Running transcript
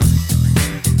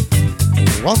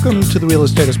Welcome to the Real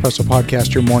Estate Espresso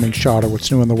Podcast, your morning shot of what's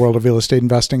new in the world of real estate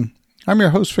investing. I'm your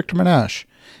host, Victor Menashe.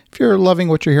 If you're loving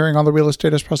what you're hearing on the Real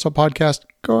Estate Espresso Podcast,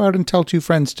 go out and tell two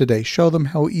friends today. Show them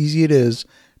how easy it is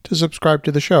to subscribe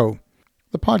to the show.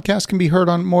 The podcast can be heard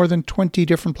on more than 20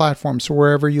 different platforms, so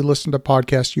wherever you listen to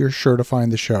podcasts, you're sure to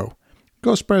find the show.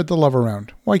 Go spread the love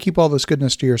around. Why keep all this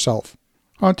goodness to yourself?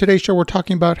 On today's show, we're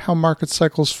talking about how market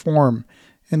cycles form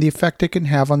and the effect it can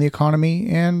have on the economy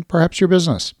and perhaps your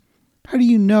business. How do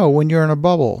you know when you're in a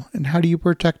bubble, and how do you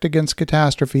protect against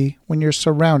catastrophe when you're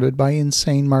surrounded by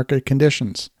insane market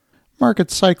conditions? Market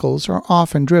cycles are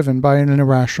often driven by an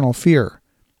irrational fear.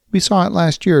 We saw it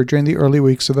last year during the early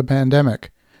weeks of the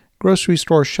pandemic. Grocery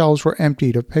store shelves were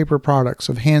emptied of paper products,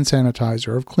 of hand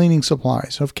sanitizer, of cleaning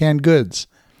supplies, of canned goods.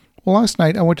 Well, last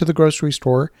night I went to the grocery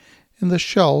store and the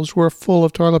shelves were full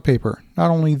of toilet paper.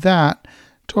 Not only that,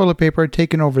 toilet paper had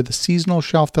taken over the seasonal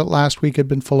shelf that last week had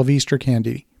been full of Easter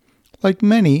candy. Like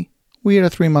many, we had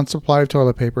a 3-month supply of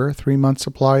toilet paper, a 3-month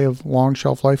supply of long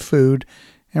shelf life food,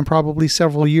 and probably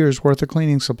several years' worth of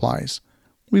cleaning supplies.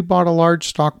 We bought a large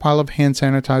stockpile of hand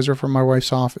sanitizer for my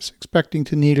wife's office, expecting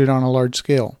to need it on a large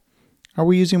scale. Are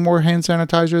we using more hand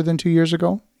sanitizer than 2 years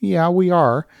ago? Yeah, we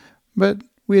are, but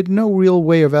we had no real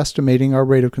way of estimating our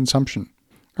rate of consumption.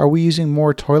 Are we using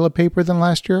more toilet paper than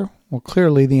last year? Well,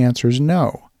 clearly the answer is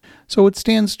no. So it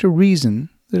stands to reason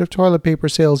that if toilet paper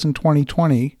sales in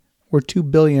 2020 were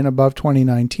 $2 billion above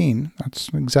 2019, that's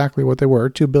exactly what they were,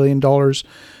 $2 billion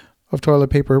of toilet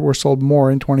paper were sold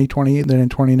more in 2020 than in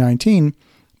 2019,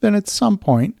 then at some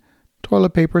point, toilet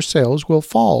paper sales will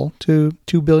fall to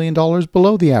 $2 billion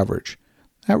below the average.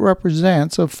 That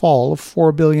represents a fall of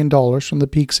 $4 billion from the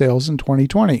peak sales in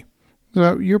 2020.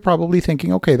 So you're probably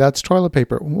thinking, okay, that's toilet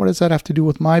paper. What does that have to do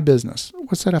with my business?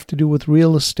 What's that have to do with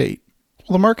real estate?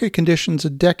 Well, the market conditions a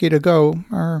decade ago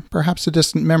are perhaps a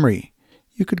distant memory.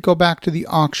 You could go back to the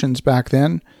auctions back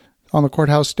then. On the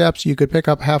courthouse steps, you could pick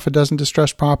up half a dozen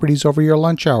distressed properties over your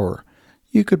lunch hour.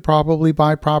 You could probably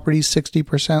buy properties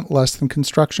 60% less than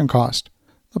construction cost.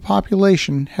 The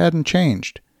population hadn't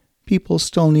changed. People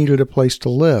still needed a place to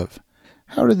live.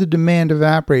 How did the demand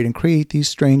evaporate and create these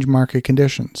strange market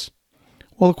conditions?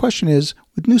 Well, the question is,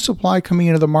 with new supply coming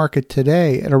into the market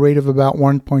today at a rate of about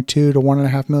 1.2 to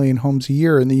 1.5 million homes a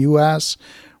year in the U.S.,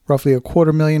 roughly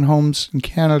 250,000 homes in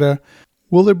Canada,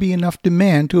 will there be enough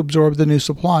demand to absorb the new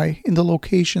supply in the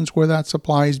locations where that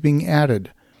supply is being added?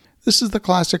 This is the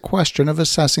classic question of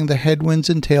assessing the headwinds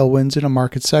and tailwinds in a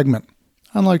market segment.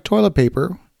 Unlike toilet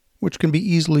paper, which can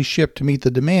be easily shipped to meet the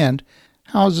demand,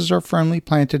 houses are firmly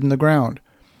planted in the ground.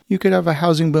 You could have a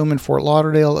housing boom in Fort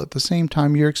Lauderdale at the same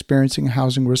time you're experiencing a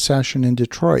housing recession in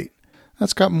Detroit.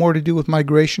 That's got more to do with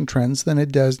migration trends than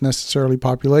it does necessarily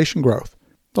population growth.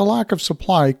 The lack of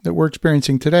supply that we're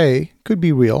experiencing today could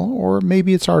be real, or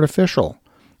maybe it's artificial.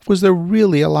 Was there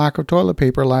really a lack of toilet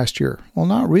paper last year? Well,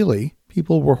 not really.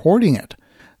 People were hoarding it.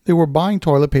 They were buying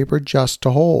toilet paper just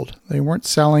to hold. They weren't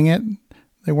selling it.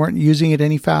 They weren't using it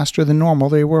any faster than normal.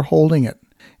 They were holding it.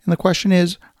 And the question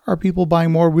is, are people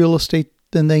buying more real estate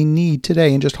than they need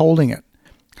today and just holding it?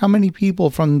 How many people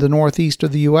from the northeast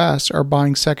of the U.S. are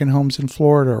buying second homes in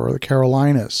Florida or the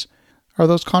Carolinas? Are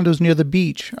those condos near the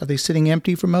beach? Are they sitting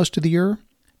empty for most of the year?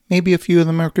 Maybe a few of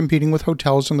them are competing with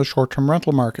hotels in the short-term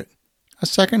rental market. A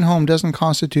second home doesn't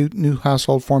constitute new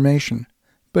household formation,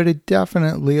 but it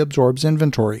definitely absorbs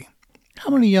inventory.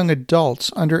 How many young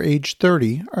adults under age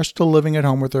 30 are still living at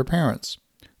home with their parents?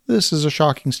 This is a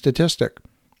shocking statistic.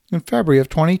 In February of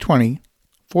 2020,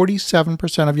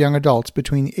 47% of young adults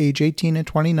between age 18 and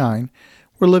 29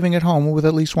 were living at home with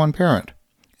at least one parent.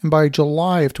 And by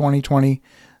July of 2020,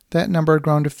 that number had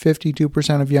grown to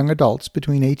 52% of young adults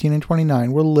between 18 and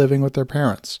 29 were living with their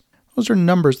parents. Those are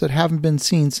numbers that haven't been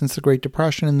seen since the Great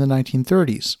Depression in the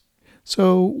 1930s.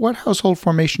 So what household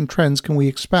formation trends can we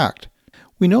expect?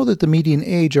 We know that the median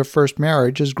age of first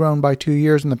marriage has grown by 2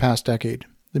 years in the past decade.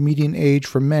 The median age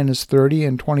for men is 30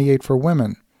 and 28 for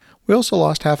women. We also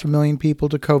lost 500,000 people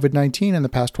to COVID-19 in the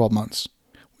past 12 months.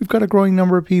 We've got a growing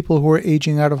number of people who are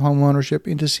aging out of home ownership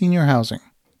into senior housing.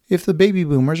 If the baby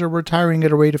boomers are retiring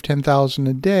at a rate of 10,000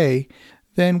 a day,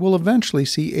 then we'll eventually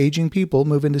see aging people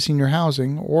move into senior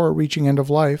housing or reaching end of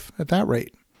life at that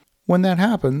rate. When that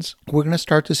happens, we're going to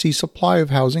start to see supply of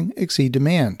housing exceed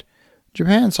demand.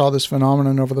 Japan saw this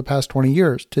phenomenon over the past 20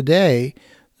 years. Today,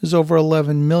 there's over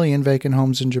 11 million vacant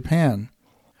homes in Japan.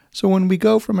 So when we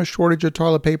go from a shortage of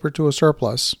toilet paper to a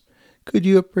surplus, could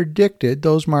you have predicted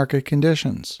those market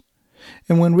conditions?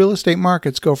 And when real estate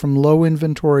markets go from low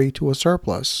inventory to a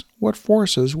surplus, what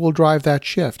forces will drive that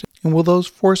shift? And will those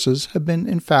forces have been,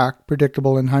 in fact,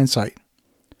 predictable in hindsight?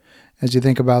 As you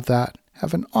think about that,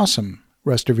 have an awesome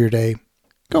rest of your day.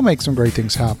 Go make some great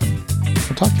things happen.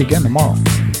 We'll talk to you again tomorrow.